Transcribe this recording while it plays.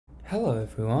Hello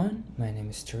everyone, my name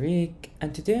is Tariq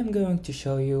and today I'm going to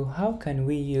show you how can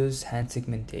we use hand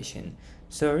segmentation.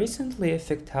 So recently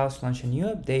Effect House launched a new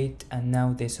update and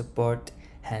now they support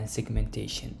hand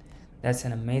segmentation. That's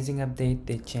an amazing update.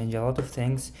 They changed a lot of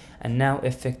things and now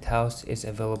Effect House is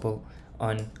available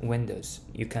on Windows.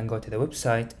 You can go to the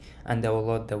website and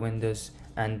download the Windows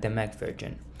and the Mac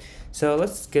version. So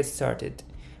let's get started.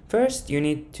 First you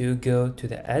need to go to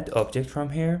the add object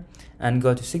from here and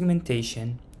go to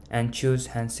segmentation and choose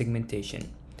hand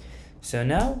segmentation. So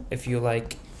now if you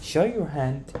show your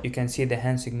hand, you can see the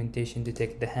hand segmentation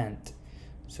detect the hand.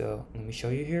 So let me show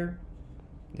you here.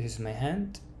 This is my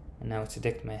hand and now it's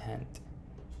detect my hand,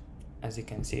 as you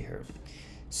can see here.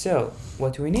 So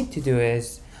what we need to do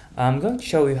is I'm going to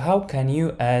show you how can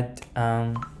you add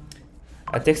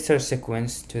a texture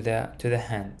sequence to the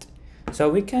hand. So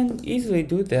we can easily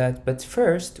do that, but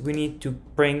first we need to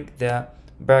bring the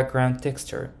background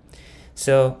texture.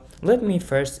 So let me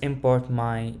first import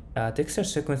my texture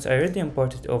sequence. I already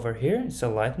imported over here. It's a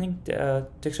lightning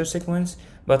texture sequence,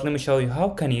 but let me show you how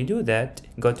can you do that.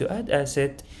 Go to add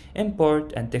asset,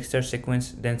 import and texture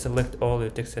sequence, then select all your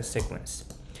texture sequence.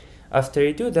 After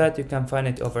you do that, you can find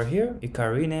it over here. You can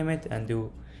rename it and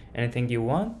do anything you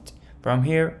want. From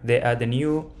here they add a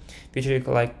new feature. You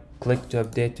can click to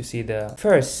update to see the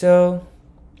first. So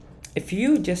if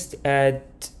you just add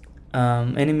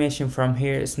animation from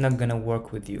here, it's not gonna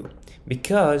work with you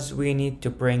because we need to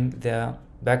bring the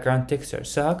background texture.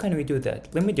 So how can we do that?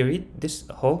 Let me delete this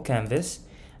whole canvas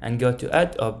and go to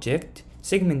add object,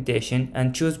 segmentation,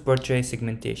 and choose portrait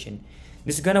segmentation.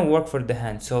 This is gonna work for the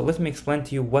hand. So let me explain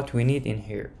to you what we need in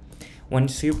here.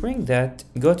 Once you bring that,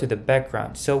 go to the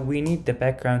background. So we need the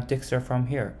background texture from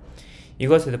here. You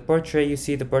go to the portrait, you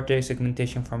see the portrait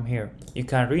segmentation from here. You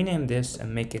can rename this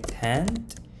and make it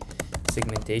hand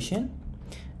segmentation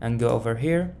and go over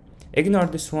here. Ignore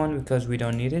this one because we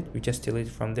don't need it. We just delete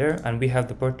it from there and we have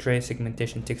the portrait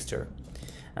segmentation texture.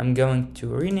 I'm going to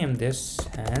rename this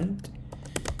hand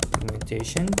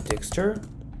segmentation texture.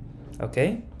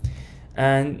 Okay.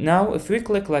 And now if we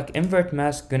click invert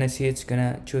mask, gonna see it's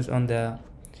gonna choose on the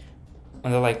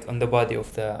body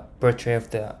of the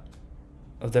portrait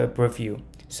of the preview.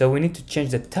 So we need to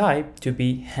change the type to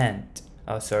be hand.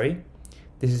 Oh, sorry.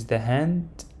 This is the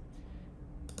hand.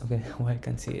 Okay, well, I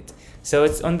can see it. So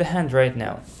it's on the hand right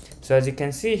now. So as you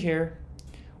can see here,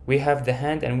 we have the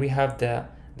hand and we have the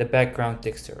background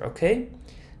texture. Okay,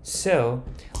 so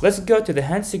let's go to the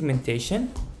hand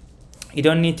segmentation. You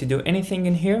don't need to do anything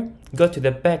in here. Go to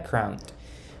the background.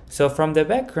 So from the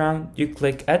background, you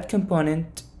click add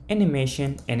component,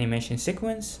 animation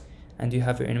sequence, and you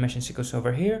have your animation sequence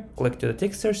over here. Click to the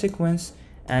texture sequence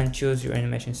and choose your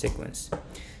animation sequence.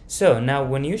 So now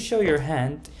when you show your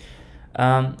hand,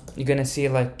 you're gonna see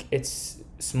it's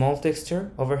small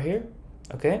texture over here.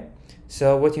 Okay,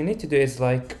 so what you need to do is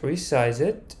resize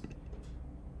it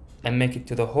and make it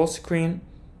to the whole screen.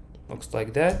 Looks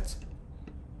like that.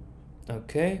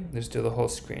 Okay, let's do the whole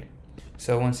screen.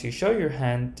 So once you show your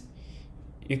hand,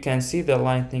 you can see the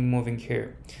lightning moving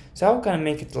here. So how can I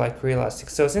make it realistic?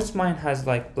 So since mine has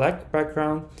black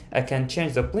background, I can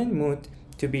change the blend mode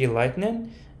to be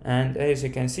lightning, and as you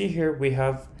can see here, we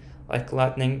have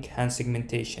lightning hand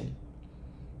segmentation.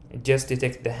 It just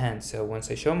detects the hand. So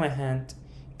once I show my hand,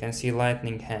 you can see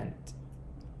lightning hand.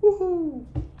 Woohoo!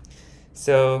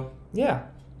 So yeah,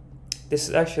 this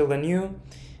is actually a new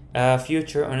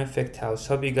feature on Effect House.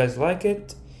 Hope you guys like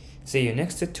it. See you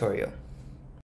next tutorial.